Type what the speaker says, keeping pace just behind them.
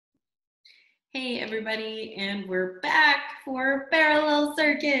Hey everybody, and we're back for parallel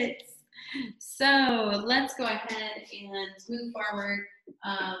circuits. So let's go ahead and move forward.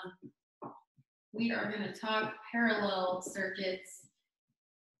 Um, we are going to talk parallel circuits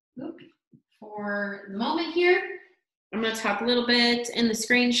for the moment here. I'm going to talk a little bit in the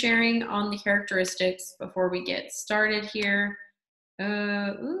screen sharing on the characteristics before we get started here.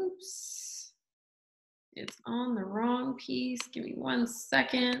 Oops. It's on the wrong piece. Give me 1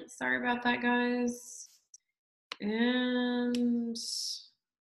 second. Sorry about that, guys. And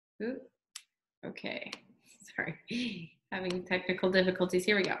okay, sorry, having technical difficulties.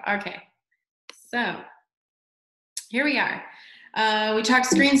 Here we go. Okay, so here we are. We talked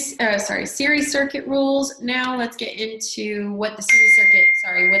series circuit rules. Now let's get into what the series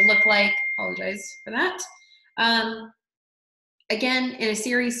circuit, would look like. Apologize for that. Again, in a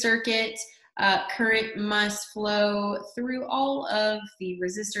series circuit, current must flow through all of the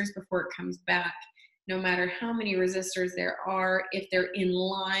resistors before it comes back. No matter how many resistors there are, if they're in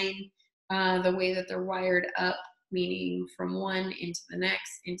line, the way that they're wired up, meaning from one into the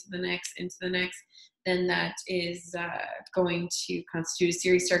next, into the next, into the next, then that is going to constitute a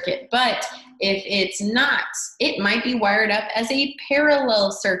series circuit. But if it's not, it might be wired up as a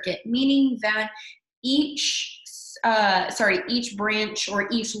parallel circuit, meaning that each branch or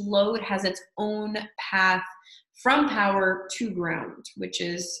each load has its own path from power to ground, which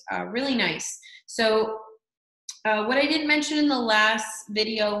is really nice. So what I didn't mention in the last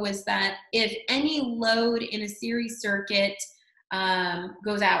video was that if any load in a series circuit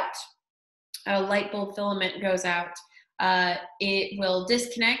goes out, a light bulb filament goes out, it will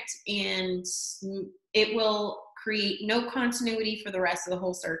disconnect and it will create no continuity for the rest of the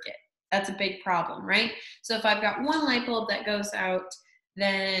whole circuit. That's a big problem, right? So if I've got one light bulb that goes out,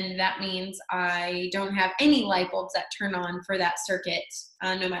 then that means I don't have any light bulbs that turn on for that circuit,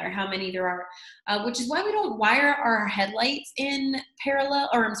 no matter how many there are, which is why we don't wire our headlights in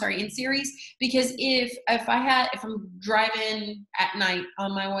in series, because if I'm driving at night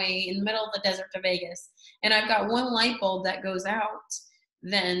on my way in the middle of the desert to Vegas, and I've got one light bulb that goes out,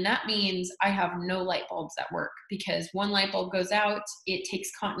 then that means I have no light bulbs that work, because one light bulb goes out, it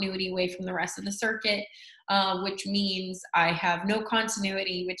takes continuity away from the rest of the circuit, which means I have no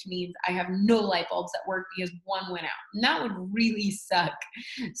continuity, which means I have no light bulbs that work because one went out. And that would really suck.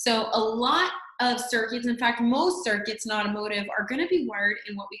 So a lot of circuits, in fact, most circuits in automotive are going to be wired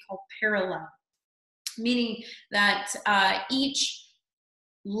in what we call parallel, meaning that each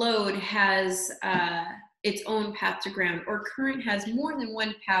load has its own path to ground, or current has more than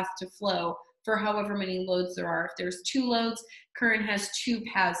one path to flow for however many loads there are. If there's 2 loads, current has 2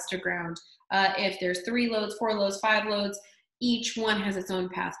 paths to ground. If there's 3 loads, 4 loads, 5 loads, each one has its own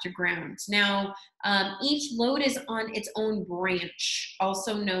path to ground. Now, each load is on its own branch,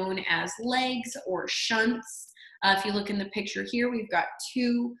 also known as legs or shunts. If you look in the picture here, we've got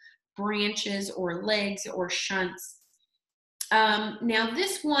 2 branches or legs or shunts. Now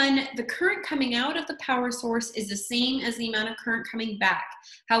this one, the current coming out of the power source is the same as the amount of current coming back.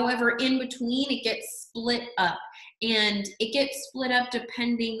 However, in between it gets split up, and it gets split up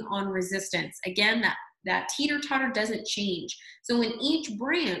depending on resistance. Again, that teeter-totter doesn't change. So in each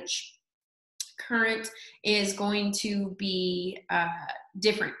branch, current is going to be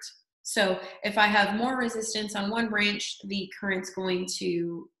different. So if I have more resistance on one branch, the current's going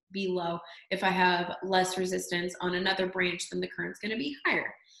to be low. If I have less resistance on another branch, then the current's going to be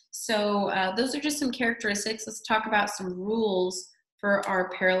higher. So those are just some characteristics. Let's talk about some rules for our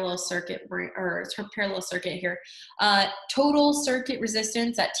parallel circuit here. Total circuit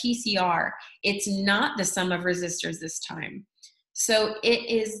resistance at TCR, it's not the sum of resistors this time. So it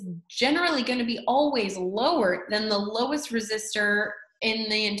is generally going to be always lower than the lowest resistor in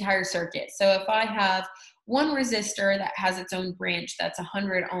the entire circuit. So if I have one resistor that has its own branch that's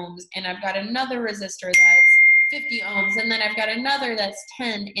 100 ohms, and I've got another resistor that's 50 ohms, and then I've got another that's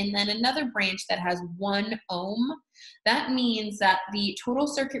 10, and then another branch that has 1 ohm, that means that the total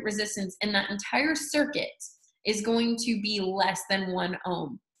circuit resistance in that entire circuit is going to be less than 1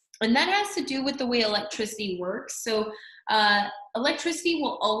 ohm. And that has to do with the way electricity works. So electricity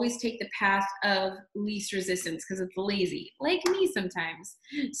will always take the path of least resistance because it's lazy, like me sometimes.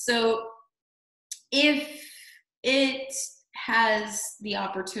 So if it has the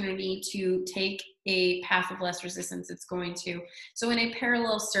opportunity to take a path of less resistance, it's going to. So in a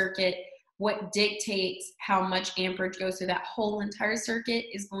parallel circuit, what dictates how much amperage goes through that whole entire circuit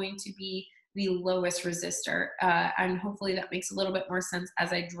is going to be the lowest resistor. And hopefully that makes a little bit more sense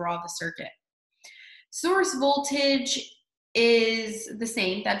as I draw the circuit. Source voltage is the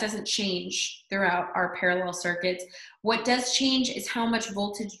same. That doesn't change throughout our parallel circuits. What does change is how much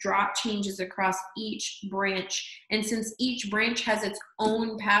voltage drop changes across each branch. And since each branch has its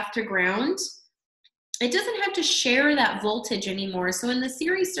own path to ground, it doesn't have to share that voltage anymore. So in the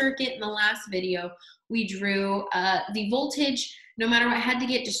series circuit in the last video, we drew the voltage, no matter what, had to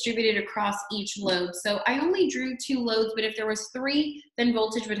get distributed across each load. So I only drew 2 loads, but if there was 3, then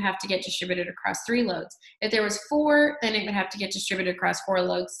voltage would have to get distributed across 3 loads. If there was 4, then it would have to get distributed across 4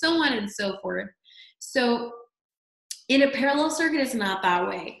 loads, so on and so forth. So in a parallel circuit, it's not that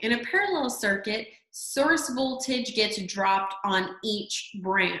way. In a parallel circuit, source voltage gets dropped on each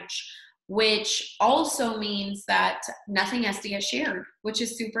branch, which also means that nothing has to get shared, which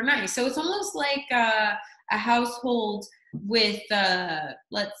is super nice. So it's almost like a household with,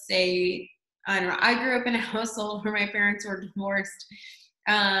 let's say, I don't know, I grew up in a household where my parents were divorced.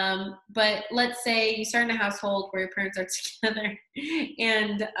 But let's say you start in a household where your parents are together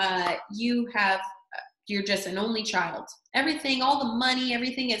and you're just an only child. Everything, all the money,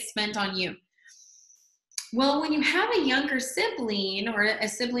 everything is spent on you. Well, when you have a younger sibling or a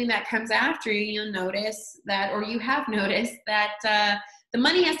sibling that comes after you, you'll notice that, or you have noticed that the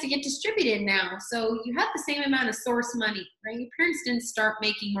money has to get distributed now. So you have the same amount of source money, right? Your parents didn't start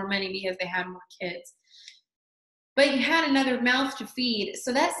making more money because they had more kids, but you had another mouth to feed.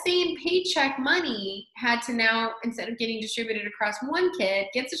 So that same paycheck money had to now, instead of getting distributed across 1 kid,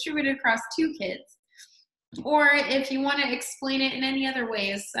 gets distributed across 2 kids. Or if you want to explain it in any other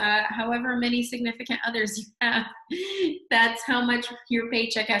ways, however many significant others you have, that's how much your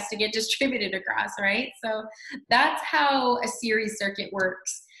paycheck has to get distributed across, right? So that's how a series circuit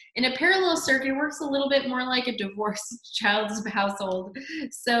works. In a parallel circuit, it works a little bit more like a divorced child's household.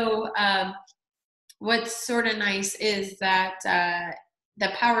 So what's sort of nice is that the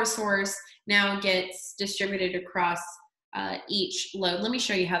power source now gets distributed across each load. Let me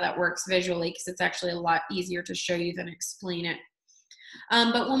show you how that works visually, because it's actually a lot easier to show you than explain it.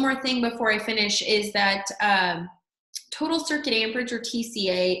 But one more thing before I finish is that total circuit amperage, or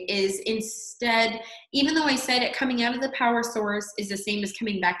TCA, is instead, even though I said it coming out of the power source is the same as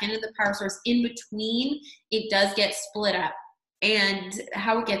coming back into the power source, in between it does get split up. And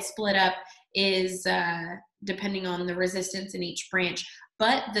how it gets split up is depending on the resistance in each branch.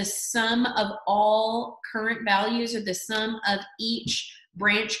 But the sum of all current values, or the sum of each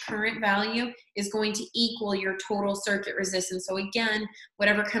branch current value, is going to equal your total circuit resistance. So again,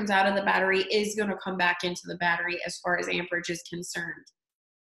 whatever comes out of the battery is going to come back into the battery as far as amperage is concerned.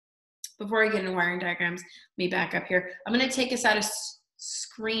 Before I get into wiring diagrams, let me back up here. I'm going to take us out of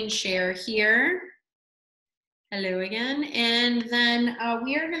screen share here. Hello again. And then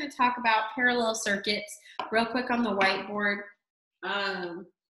we are going to talk about parallel circuits real quick on the whiteboard.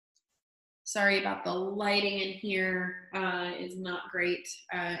 Sorry about the lighting in here is not great.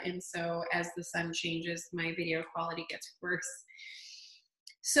 And so as the sun changes, my video quality gets worse.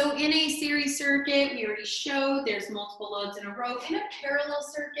 So in a series circuit, we already showed there's multiple loads in a row. In a parallel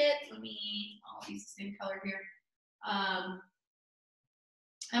circuit, I'll use the same color here.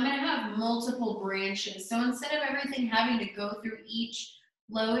 I'm going to have multiple branches. So instead of everything having to go through each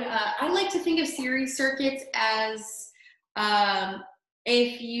load, I like to think of series circuits as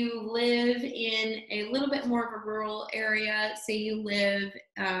if you live in a little bit more of a rural area, say you live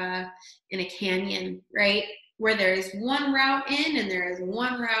in a canyon, right? Where there is one route in and there is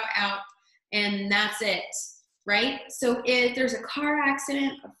one route out, and that's it, right? So if there's a car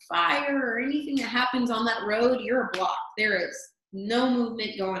accident, a fire, or anything that happens on that road, you're blocked. There is no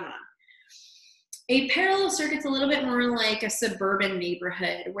movement going on. A parallel circuit's a little bit more like a suburban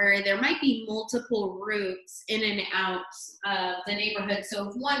neighborhood, where there might be multiple routes in and out of the neighborhood. So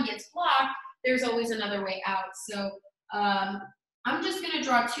if one gets blocked, there's always another way out. So I'm just going to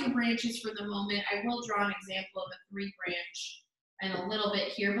draw 2 branches for the moment. I will draw an example of a 3-branch in a little bit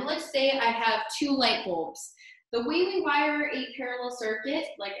here. But let's say I have 2 light bulbs. The way we wire a parallel circuit,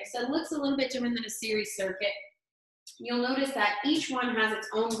 like I said, looks a little bit different than a series circuit. You'll notice that each one has its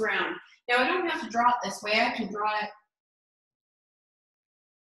own ground. Now, I don't have to draw it this way. I can draw it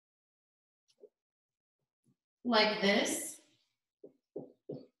like this.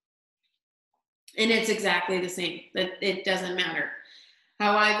 And it's exactly the same. It doesn't matter.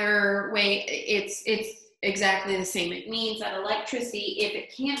 However way, it's exactly the same. It means that electricity, if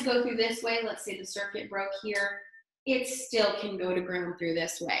it can't go through this way, let's say the circuit broke here, it still can go to ground through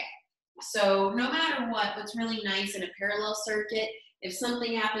this way. So no matter what, what's really nice in a parallel circuit, if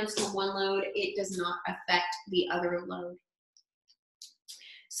something happens to one load, it does not affect the other load.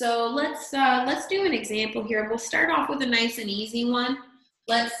 So let's do an example here. We'll start off with a nice and easy one.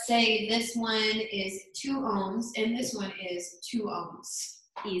 let's say this one is 2 ohms and this one is 2 ohms.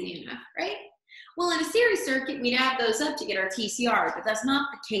 Easy enough, right? Well, in a series circuit, we'd add those up to get our TCR, but that's not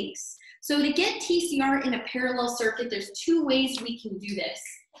the case. So to get TCR in a parallel circuit, there's 2 ways we can do this.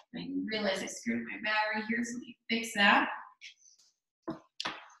 I realize I screwed my battery here, so let me fix that.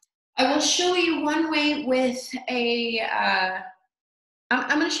 I will show you one way with a,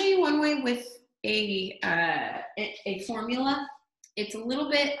 I'm going to show you one way with a formula. It's a little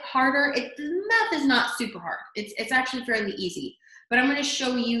bit harder. The math is not super hard. It's actually fairly easy. But I'm going to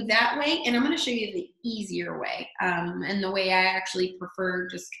show you that way, and I'm going to show you the easier way, and the way I actually prefer,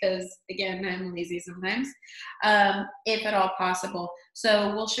 just because, again, I'm lazy sometimes, if at all possible.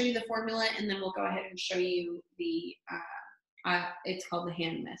 So we'll show you the formula, and then we'll go ahead and show you the, it's called the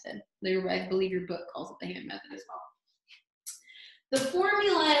hand method. I believe your book calls it the hand method as well. The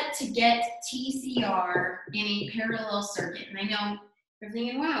formula to get TCR in a parallel circuit, and I know you're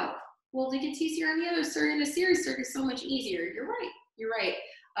thinking, wow, well, to get TCR in the other circuit, in a series circuit is so much easier. You're right.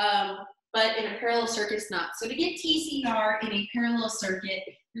 But in a parallel circuit, it's not. So to get TCR in a parallel circuit,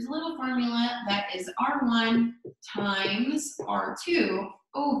 there's a little formula that is R1 times R2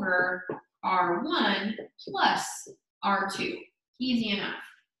 over R1 plus R2. Easy enough,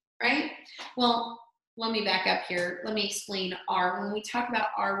 right? Well, let me back up here. Let me explain R. When we talk about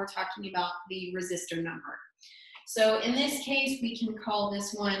R, we're talking about the resistor number. So in this case, we can call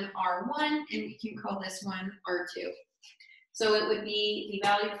this one R1, and we can call this one R2. So it would be the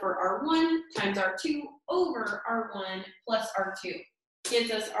value for R1 times R2 over R1 plus R2.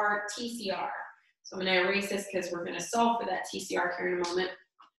 Gives us our TCR. So I'm going to erase this because we're going to solve for that TCR here in a moment.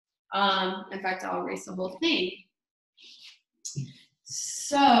 In fact, I'll erase the whole thing.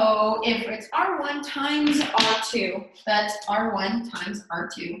 So if it's R1 times R2, that's R1 times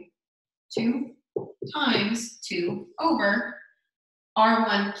R2. 2 times 2 over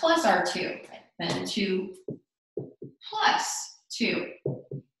R1 plus R2. Then 2 plus 2.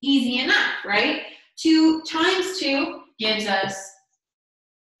 Easy enough, right? 2 times 2 gives us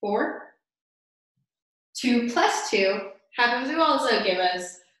 4. 2 plus 2 happens to also give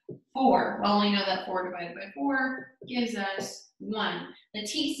us 4. Well, we know that 4 divided by 4 gives us 1. The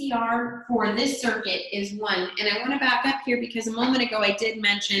TCR for this circuit is 1. And I want to back up here because a moment ago I did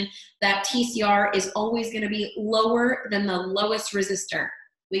mention that TCR is always going to be lower than the lowest resistor.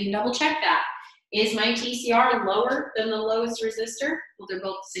 We can double check that. Is my TCR lower than the lowest resistor? Well, they're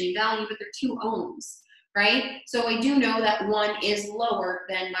both the same value, but they're 2 ohms, right? So I do know that 1 is lower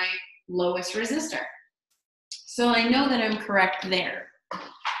than my lowest resistor. So I know that I'm correct there.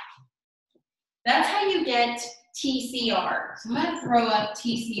 That's how you get TCR. So I'm going to throw up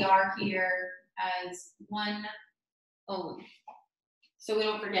TCR here as 1 ohm, so we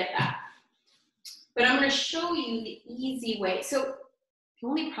don't forget that. But I'm going to show you the easy way. So the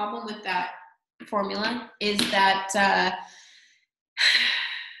only problem with that formula is that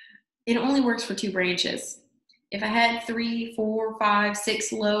it only works for 2 branches. If I had 3, 4, 5,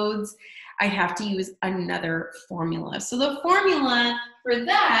 6 loads, I'd have to use another formula. So the formula for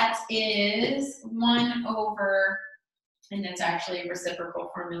that is 1 over, and it's actually a reciprocal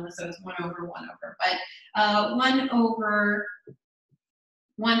formula, so it's 1 over 1 over, but 1 over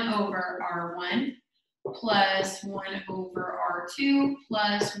R1 plus 1 over R2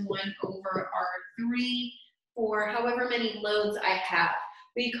 plus 1 over R3 for however many loads I have.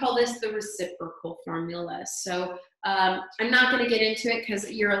 We call this the reciprocal formula. So I'm not going to get into it because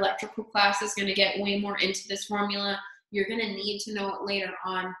your electrical class is going to get way more into this formula. You're going to need to know it later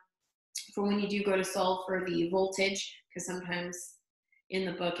on for when you do go to solve for the voltage, because sometimes in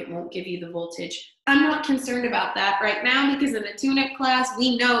the book it won't give you the voltage. I'm not concerned about that right now because in the tune-up class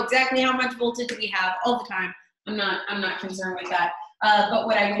we know exactly how much voltage we have all the time. I'm not concerned with that. But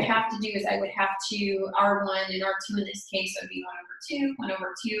what I would have to do is I would have to R1 and R2 in this case would be 1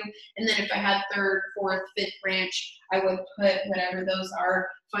 over 2, and then if I had 3rd, 4th, 5th branch, I would put whatever those are,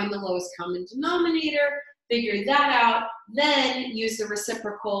 find the lowest common denominator, figure that out, then use the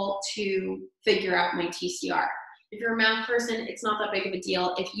reciprocal to figure out my TCR. If you're a math person, it's not that big of a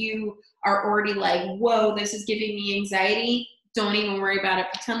deal. If you are already like, whoa, this is giving me anxiety, don't even worry about it.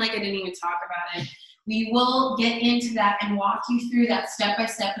 Pretend like I didn't even talk about it. We will get into that and walk you through that step by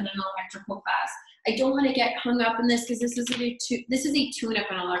step in an electrical class. I don't want to get hung up in this because this is a tune-up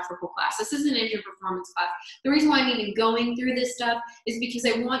in electrical class. This isn't a performance class. The reason why I'm even going through this stuff is because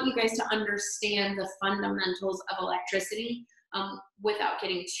I want you guys to understand the fundamentals of electricity without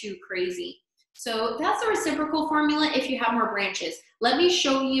getting too crazy. So that's the reciprocal formula if you have more branches. Let me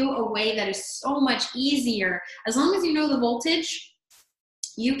show you a way that is so much easier. As long as you know the voltage,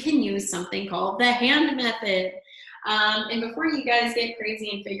 you can use something called the hand method. And before you guys get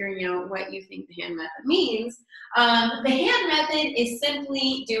crazy and figuring out what you think the hand method means, the hand method is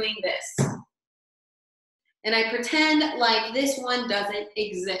simply doing this. And I pretend like this one doesn't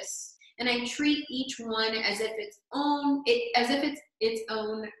exist. And I treat each one as if it's its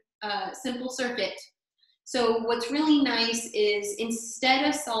own simple circuit. So what's really nice is instead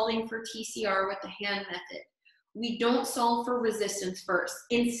of solving for TCR with the hand method, we don't solve for resistance first.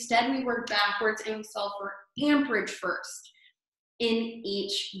 Instead, we work backwards and we solve for amperage first in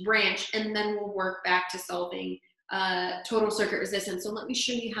each branch, and then we'll work back to solving total circuit resistance. So let me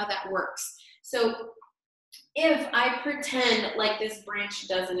show you how that works. So if I pretend like this branch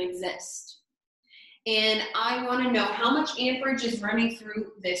doesn't exist, and I want to know how much amperage is running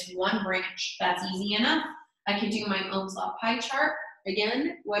through this one branch, that's easy enough. I could do my Ohm's law pie chart.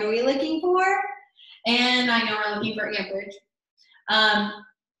 Again, what are we looking for? And I know we're looking for amperage.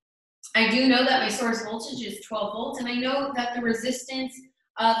 I do know that my source voltage is 12 volts, and I know that the resistance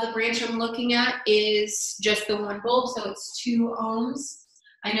of the branch I'm looking at is just the one bulb, so it's 2 ohms.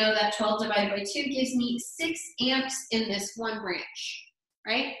 I know that 12 divided by 2 gives me 6 amps in this one branch,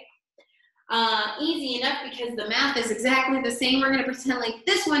 right? Easy enough because the math is exactly the same. We're going to pretend like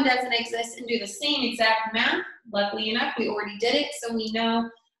this one doesn't exist and do the same exact math. Luckily enough, we already did it, so we know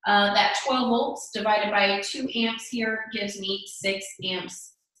that 12 volts divided by 2 amps here gives me 6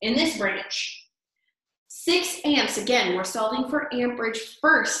 amps in this branch. 6 amps, again, we're solving for amperage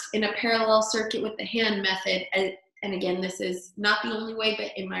first in a parallel circuit with the hand method. And again, this is not the only way,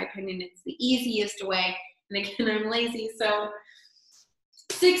 but in my opinion, it's the easiest way. And again, I'm lazy, so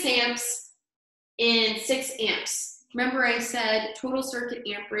 6 amps in 6 amps. Remember I said total circuit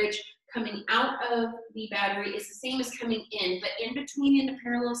amperage coming out of the battery is the same as coming in, but in between in a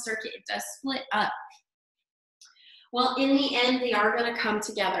parallel circuit, it does split up. Well, in the end, they are going to come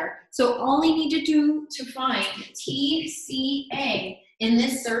together. So all I need to do to find TCA in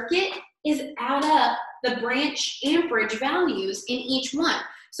this circuit is add up the branch amperage values in each one.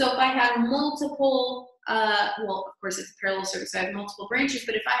 So if I had multiple, well, of course it's a parallel circuit, so I have multiple branches,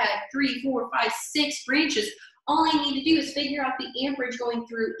 but if I had 3, 4, 5, 6 branches, all I need to do is figure out the amperage going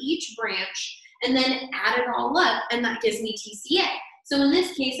through each branch and then add it all up, and that gives me TCA. So in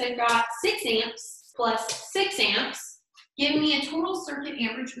this case, I've got 6 amps plus 6 amps, give me a total circuit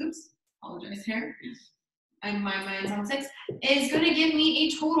amperage, oops, apologize here, and my mind's on 6, is going to give me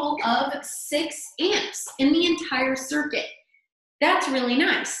a total of 6 amps in the entire circuit. That's really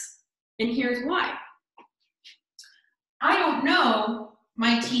nice, and here's why. I don't know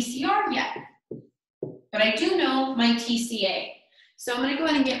my TCR yet, but I do know my TCA. So I'm going to go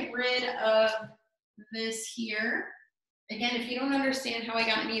ahead and get rid of this here. Again, if you don't understand how I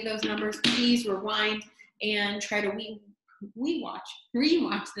got any of those numbers, please rewind and try to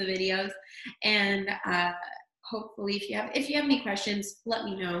rewatch the videos, and hopefully if you have any questions, let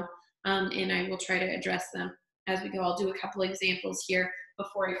me know, and I will try to address them as we go. I'll do a couple examples here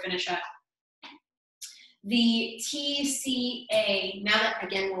before I finish up. The TCA, now that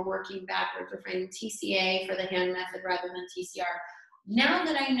again we're working backwards, we're finding TCA for the hand method rather than TCR. Now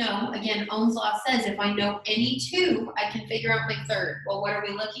that I know, again, Ohm's law says if I know any two, I can figure out my third. Well, what are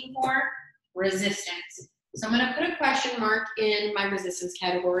we looking for? Resistance. So I'm going to put a question mark in my resistance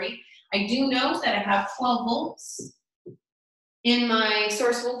category. I do know that I have 12 volts in my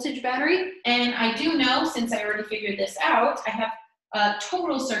source voltage battery, and I do know, since I already figured this out, I have a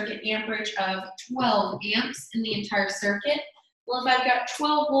total circuit amperage of 12 amps in the entire circuit. Well, if I've got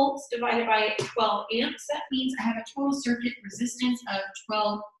 12 volts divided by 12 amps, that means I have a total circuit resistance of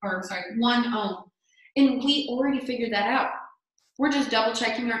 1 ohm. And we already figured that out. We're just double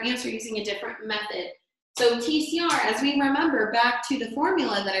checking our answer using a different method. So TCR, as we remember back to the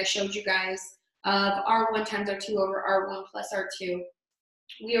formula that I showed you guys of R1 times R2 over R1 plus R2,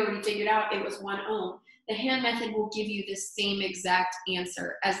 we already figured out it was 1 ohm. The hand method will give you the same exact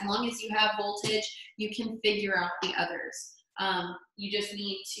answer. As long as you have voltage, you can figure out the others. You just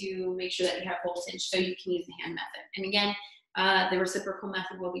need to make sure that you have voltage so you can use the hand method. And again, the reciprocal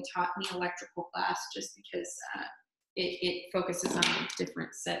method will be taught in the electrical class just because it focuses on a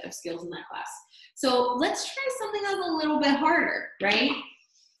different set of skills in that class. So let's try something that's a little bit harder, right?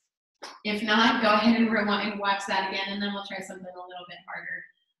 If not, go ahead and rewind and watch that again, and then we'll try something a little bit harder.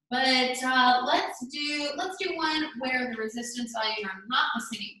 But let's do one where the resistance values are not the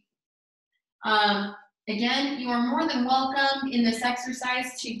same. Again, you are more than welcome in this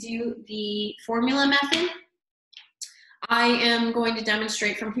exercise to do the formula method. I am going to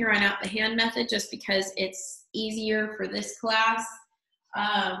demonstrate from here on out the hand method just because it's easier for this class.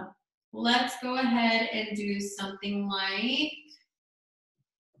 Let's go ahead and do something like,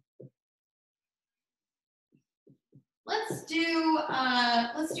 let's do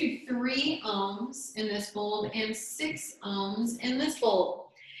 3 ohms in this bulb and 6 ohms in this bulb.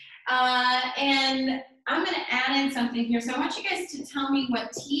 And I'm going to add in something here. So I want you guys to tell me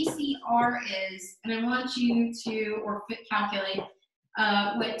what TCR is, and I want you to, or calculate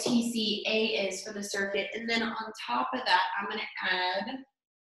what TCA is for the circuit. And then on top of that, I'm going to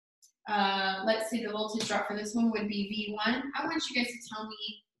add, let's see, the voltage drop for this one would be V1. I want you guys to tell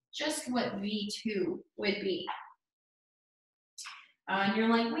me just what V2 would be. And you're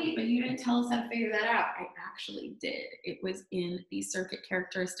like, wait, but you didn't tell us how to figure that out. I actually did. It was in the circuit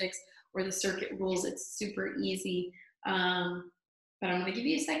characteristics or the circuit rules. It's super easy. But I'm going to give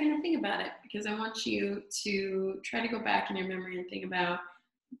you a second to think about it because I want you to try to go back in your memory and think about,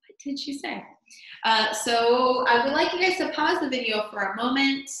 what did she say? So I would like you guys to pause the video for a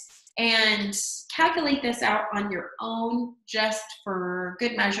moment and calculate this out on your own, just for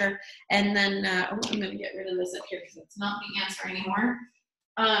good measure. And then, I'm going to get rid of this up here because it's not the answer anymore.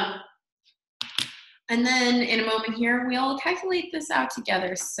 And then in a moment here, we'll calculate this out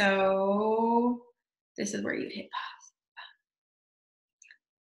together. So this is where you hit pause.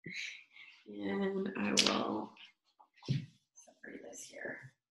 And I will separate this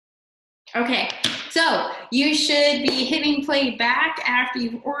here. Okay, so you should be hitting play back after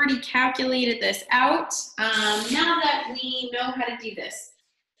you've already calculated this out. Now that we know how to do this,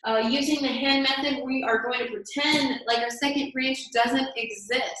 using the hand method, we are going to pretend like our second branch doesn't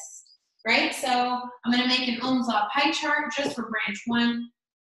exist, right? So I'm going to make an Ohm's law pie chart just for branch 1.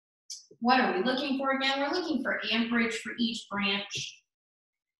 What are we looking for again? We're looking for amperage for each branch.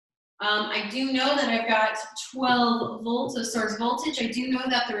 I do know that I've got 12 volts of source voltage. I do know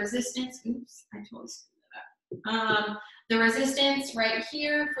that the resistance, oops, I totally screwed that up. The resistance right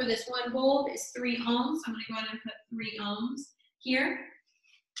here for this one bulb is 3 ohms. I'm going to go ahead and put 3 ohms here.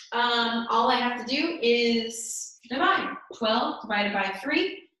 All I have to do is divide. 12 divided by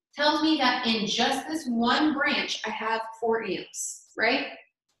 3 tells me that in just this one branch, I have 4 amps, right?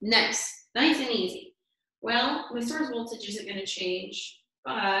 Nice and easy. Well, my source voltage isn't going to change,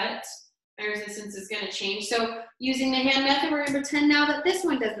 but my resistance is going to change. So using the hand method, we're going to pretend now that this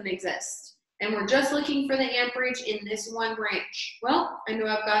one doesn't exist. And we're just looking for the amperage in this one branch. Well, I know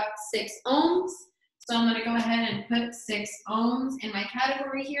I've got 6 ohms. So I'm going to go ahead and put 6 ohms in my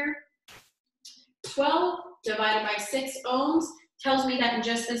category here. 12 divided by 6 ohms tells me that in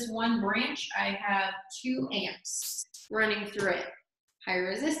just this one branch, I have 2 amps running through it. Higher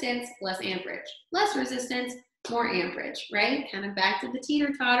resistance, less amperage. Less resistance, more amperage, right? Kind of back to the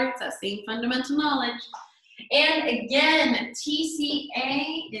teeter-totter. It's that same fundamental knowledge. And again,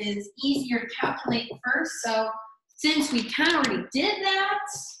 TCA is easier to calculate first. So since we kind of already did that,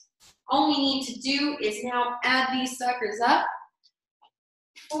 all we need to do is now add these suckers up.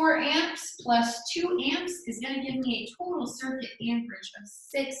 4 amps plus 2 amps is going to give me a total circuit amperage of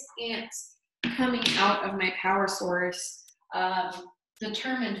 6 amps coming out of my power source,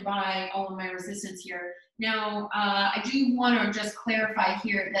 determined by all of my resistance here. Now, I do want to just clarify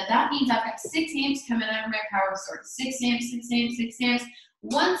here that that means I've got 6 amps coming out of my power source. 6 amps, 6 amps, 6 amps.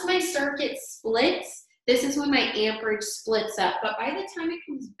 Once my circuit splits, this is when my amperage splits up. But by the time it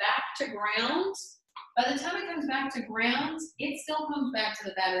comes back to ground, it still comes back to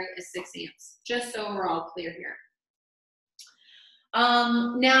the battery as 6 amps, just so we're all clear here.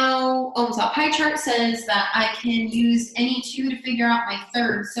 Now, Ohm's law pie chart says that I can use any 2 to figure out my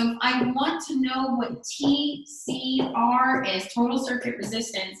third. So if I want to know what TCR is, total circuit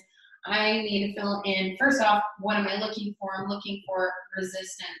resistance, I need to fill in, first off, what am I looking for? I'm looking for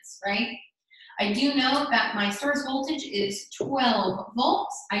resistance, right? I do know that my source voltage is 12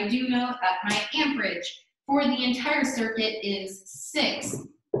 volts. I do know that my amperage for the entire circuit is 6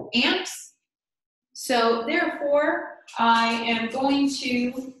 amps. So therefore, I am going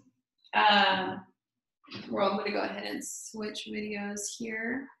to, I'm going to go ahead and switch videos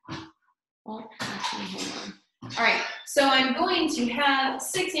here. Oh, actually, hold on. All right, so I'm going to have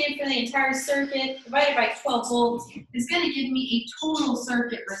 6 amps for the entire circuit divided by 12 volts is going to give me a total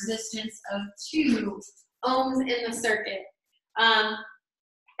circuit resistance of 2 ohms in the circuit.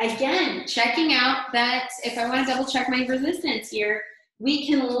 Again, checking out that if I want to double check my resistance here, we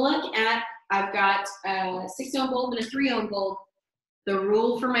can look at, I've got a 6 ohm bulb and a 3 ohm bulb. The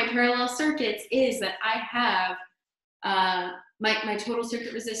rule for my parallel circuits is that I have my total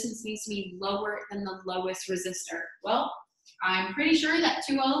circuit resistance needs to be lower than the lowest resistor. Well, I'm pretty sure that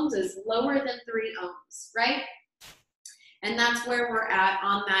 2 ohms is lower than 3 ohms, right? And that's where we're at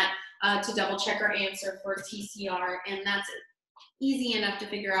on that to double check our answer for TCR, and that's easy enough to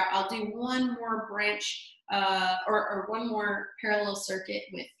figure out. I'll do one more branch or one more parallel circuit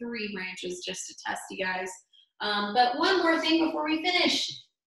with 3 branches just to test you guys. But one more thing before we finish.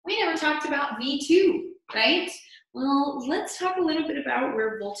 We never talked about V2, right? Well, let's talk a little bit about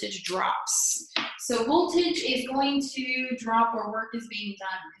where voltage drops. So voltage is going to drop where work is being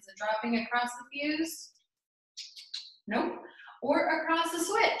done. Is it dropping across the fuse? Nope. Or across the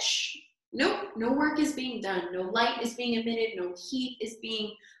switch? Nope. No work is being done. No light is being emitted. No heat is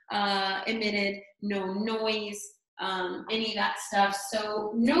being emitted. No noise. Any of that stuff.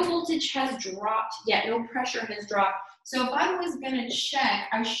 So no voltage has dropped yet. No pressure has dropped. So if I was going to check,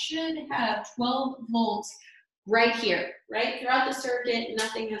 I should have 12 volts right here, right? Throughout the circuit,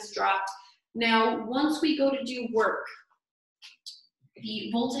 nothing has dropped. Now, once we go to do work, the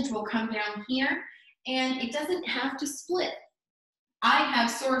voltage will come down here, and it doesn't have to split. I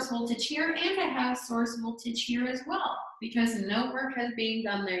have source voltage here, and I have source voltage here as well, because no work has been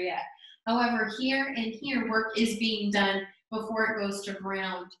done there yet. However, here and here, work is being done before it goes to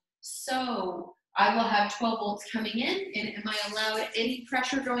ground. So I will have 12 volts coming in, and am I allowing any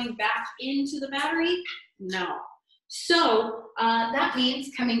pressure going back into the battery? No. So that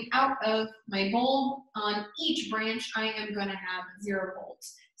means coming out of my bulb on each branch, I am going to have 0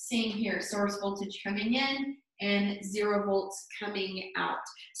 volts. Same here, source voltage coming in and 0 volts coming out.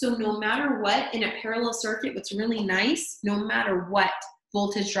 So no matter what, in a parallel circuit, what's really nice, no matter what,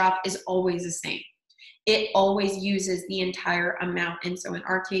 voltage drop is always the same. It always uses the entire amount. And so in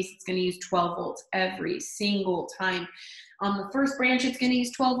our case, it's going to use 12 volts every single time. On the first branch, it's going to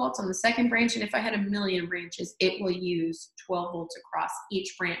use 12 volts. On the second branch, and if I had a million branches, it will use 12 volts across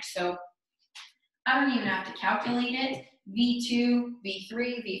each branch. So I don't even have to calculate it. V2,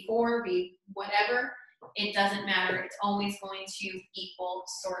 V3, V4, V whatever, it doesn't matter. It's always going to equal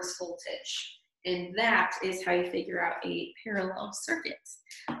source voltage. And that is how you figure out a parallel circuit.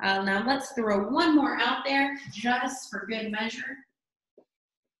 Now let's throw one more out there just for good measure.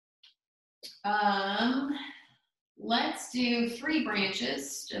 Let's do 3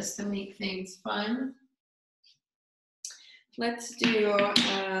 branches just to make things fun. Let's do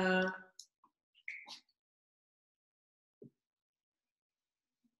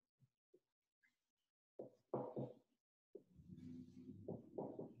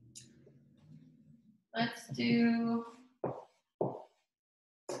let's do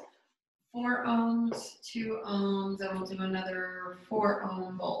 4 ohms, 2 ohms, and we'll do another 4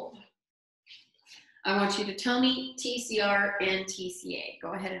 ohm bulb. I want you to tell me TCR and TCA.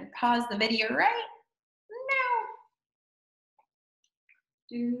 Go ahead and pause the video right now.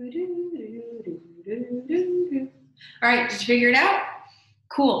 All right, did you figure it out?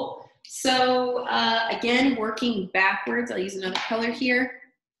 Cool. So again, working backwards, I'll use another color here.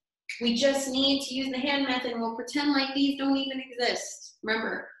 We just need to use the hand method, and we'll pretend like these don't even exist.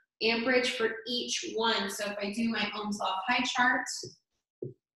 Remember, amperage for each one. So if I do my Ohm's law pie chart,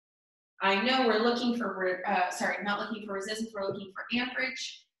 I know we're looking for, not looking for resistance, we're looking for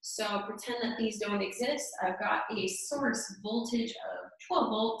amperage. So pretend that these don't exist. I've got a source voltage of 12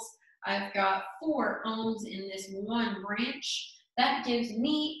 volts. I've got 4 ohms in this one branch. That gives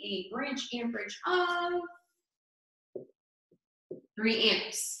me a branch amperage of 3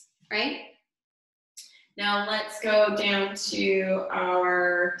 amps, right? Now let's go down to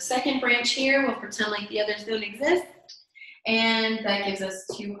our second branch here. We'll pretend like the others don't exist. And that gives us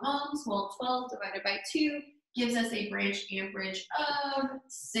 2 ohms. Well, 12 divided by 2 gives us a branch amperage of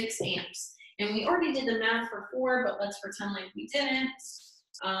 6 amps. And we already did the math for 4, but let's pretend like we didn't.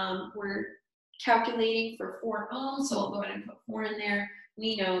 We're calculating for 4 ohms, so we'll go ahead and put 4 in there.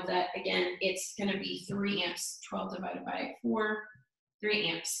 We know that, again, it's going to be 3 amps. 12 divided by 4, 3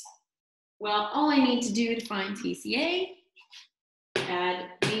 amps. Well, all I need to do to find TCA, add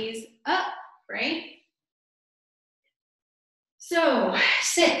these up, right? So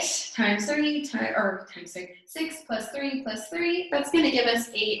 6 times 3, times 6 plus 3 plus 3, that's going to give us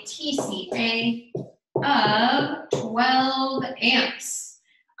a TCA of 12 amps.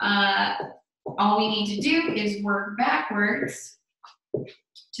 All we need to do is work backwards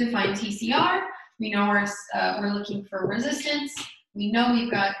to find TCR. We know we're looking for resistance. We know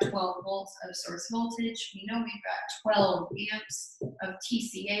we've got 12 volts of source voltage. We know we've got 12 amps of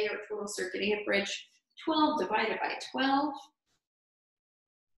TCA, or total circuit amperage. 12 divided by 12,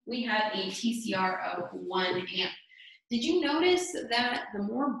 we have a TCR of 1 amp. Did you notice that the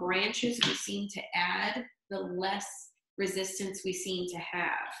more branches we seem to add, the less resistance we seem to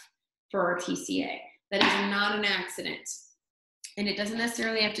have for our TCA? That is not an accident. And it doesn't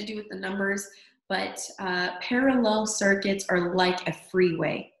necessarily have to do with the numbers, but parallel circuits are like a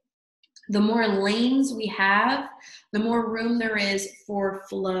freeway. The more lanes we have, the more room there is for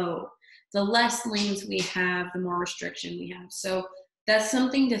flow. The less lanes we have, the more restriction we have. So That's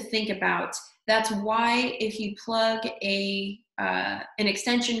something to think about. That's why if you plug an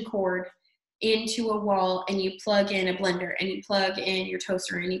extension cord into a wall and you plug in a blender and you plug in your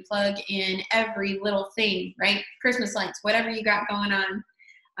toaster and you plug in every little thing, right? Christmas lights, whatever you got going on.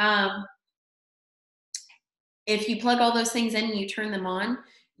 If you plug all those things in and you turn them on,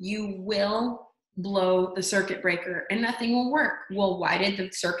 you will blow the circuit breaker and nothing will work. Well, why did the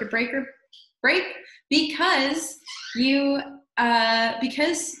circuit breaker break? Because you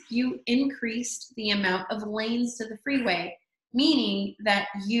increased the amount of lanes to the freeway, meaning that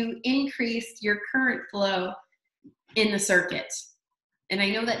you increased your current flow in the circuit. And I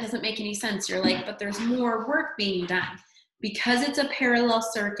know that doesn't make any sense. You're like, but there's more work being done. Because it's a parallel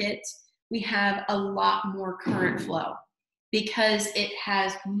circuit, we have a lot more current flow because it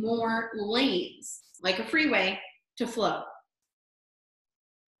has more lanes, like a freeway, to flow.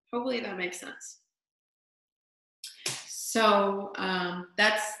 Hopefully that makes sense. So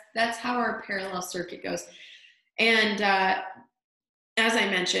that's how our parallel circuit goes. And as I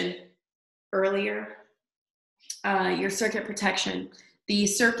mentioned earlier, your circuit protection, the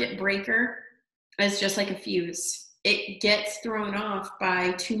circuit breaker is just like a fuse. It gets thrown off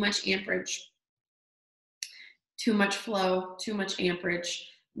by too much amperage, too much flow, too much amperage,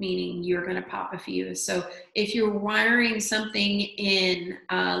 meaning you're going to pop a fuse. So if you're wiring something in,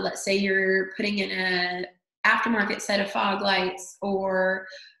 let's say you're putting in a aftermarket set of fog lights or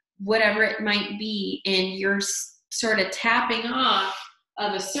whatever it might be, and you're sort of tapping off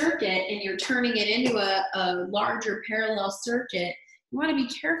of a circuit and you're turning it into a larger parallel circuit, you want to be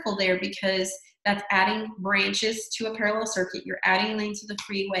careful there because that's adding branches to a parallel circuit. You're adding lanes to the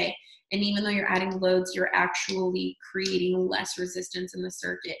freeway. And even though you're adding loads, you're actually creating less resistance in the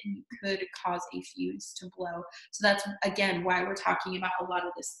circuit and you could cause a fuse to blow. So that's, again, why we're talking about a lot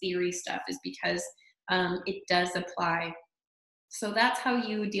of this theory stuff is because it does apply. So that's how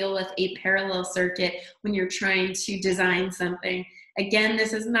you deal with a parallel circuit when you're trying to design something. Again,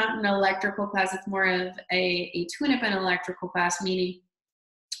 this is not an electrical class. It's more of a tune-up and electrical class, meaning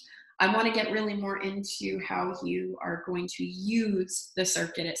I want to get really more into how you are going to use the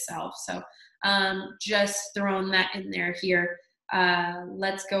circuit itself. So just throwing that in there here.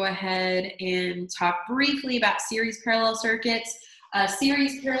 Let's go ahead and talk briefly about series parallel circuits.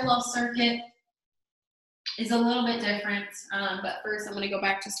 Series parallel circuit is a little bit different, but first I'm going to go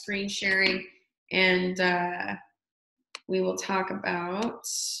back to screen sharing and we will talk about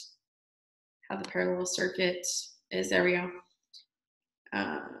how the parallel circuit is. There we go.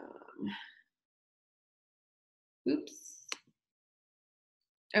 Oops.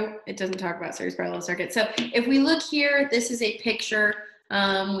 Oh, it doesn't talk about series parallel circuit. So if we look here, this is a picture.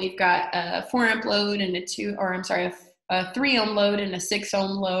 We've got a 4 amp load and a 3 ohm load and a 6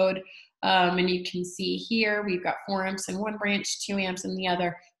 ohm load. And you can see here, we've got 4 amps in one branch, 2 amps in the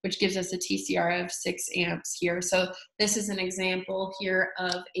other, which gives us a TCR of 6 amps here. So this is an example here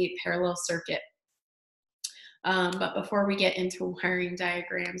of a parallel circuit. But before we get into wiring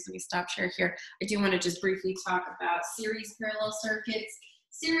diagrams, let me stop share here. I do want to just briefly talk about series parallel circuits.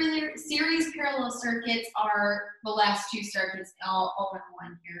 Series parallel circuits are the last two circuits all in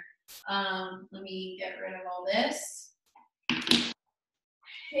one here. Let me get rid of all this.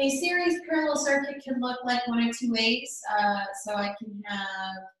 A series parallel circuit can look like one of two ways. So I can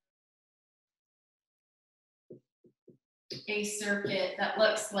have a circuit that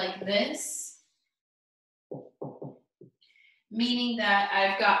looks like this, meaning that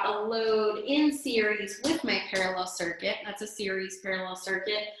I've got a load in series with my parallel circuit. That's a series parallel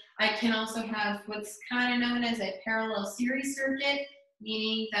circuit. I can also have what's kind of known as a parallel series circuit,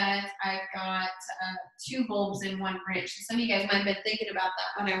 meaning that I've got 2 bulbs in one branch. Some of you guys might have been thinking about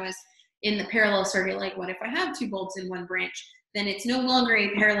that when I was in the parallel circuit, like what if I have 2 bulbs in one branch? Then it's no longer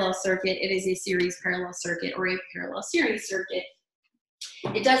a parallel circuit, it is a series parallel circuit or a parallel series circuit.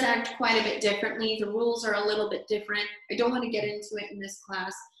 It does act quite a bit differently. The rules are a little bit different. I don't want to get into it in this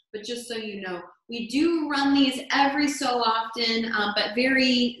class, but just so you know, we do run these every so often, but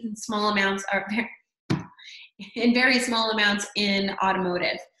very small amounts in very small amounts in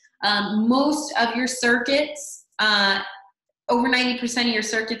automotive. Most of your circuits, over 90% of your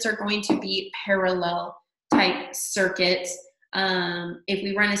circuits are going to be parallel type circuits. If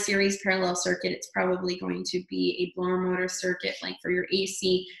we run a series parallel circuit, it's probably going to be a blower motor circuit, like for your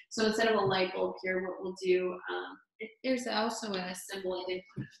AC. So instead of a light bulb here, what we'll do, there's also a symbol I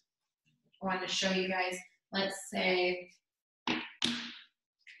wanted to show you guys. Let's say,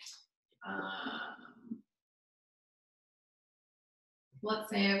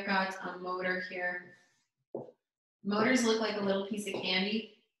 I've got a motor here. Motors look like a little piece of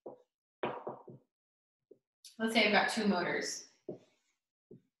candy. Let's say I've got 2 motors.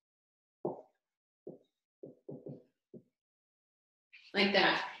 like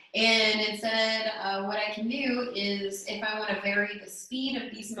that. And instead, what I can do is, if I want to vary the speed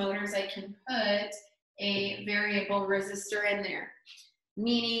of these motors, I can put a variable resistor in there.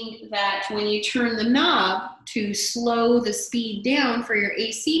 Meaning that when you turn the knob to slow the speed down for your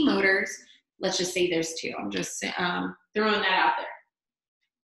AC motors, let's just say there's two. I'm just throwing that out there.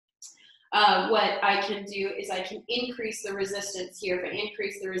 What I can do is I can increase the resistance here. If I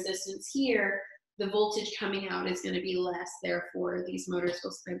increase the resistance here, the voltage coming out is going to be less. Therefore, these motors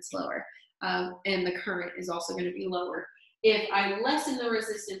will spin slower. And the current is also going to be lower. If I lessen the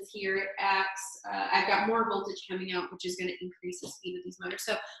resistance here, it acts, I've got more voltage coming out, which is going to increase the speed of these motors.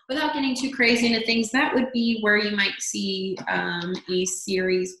 So without getting too crazy into things, that would be where you might see a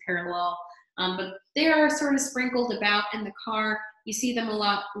series parallel. But they are sort of sprinkled about in the car. You see them a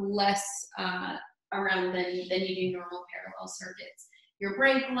lot less around than you do normal parallel circuits. Your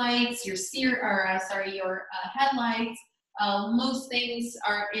brake lights, your headlights, most things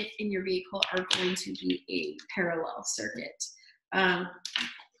are in your vehicle are going to be a parallel circuit.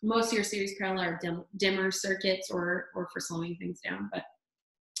 Most of your series parallel are dimmer circuits or for slowing things down, but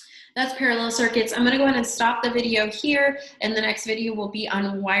that's parallel circuits. I'm going to go ahead and stop the video here, and the next video will be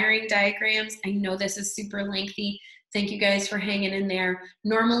on wiring diagrams. I know this is super lengthy. Thank you guys for hanging in there.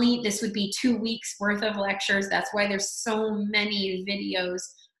 Normally, this would be 2 weeks worth of lectures. That's why there's so many videos.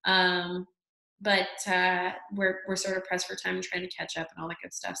 But we're sort of pressed for time and trying to catch up and all that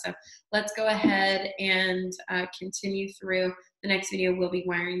good stuff. So let's go ahead and continue through. The next video will be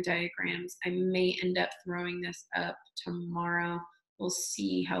wiring diagrams. I may end up throwing this up tomorrow. We'll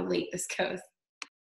see how late this goes.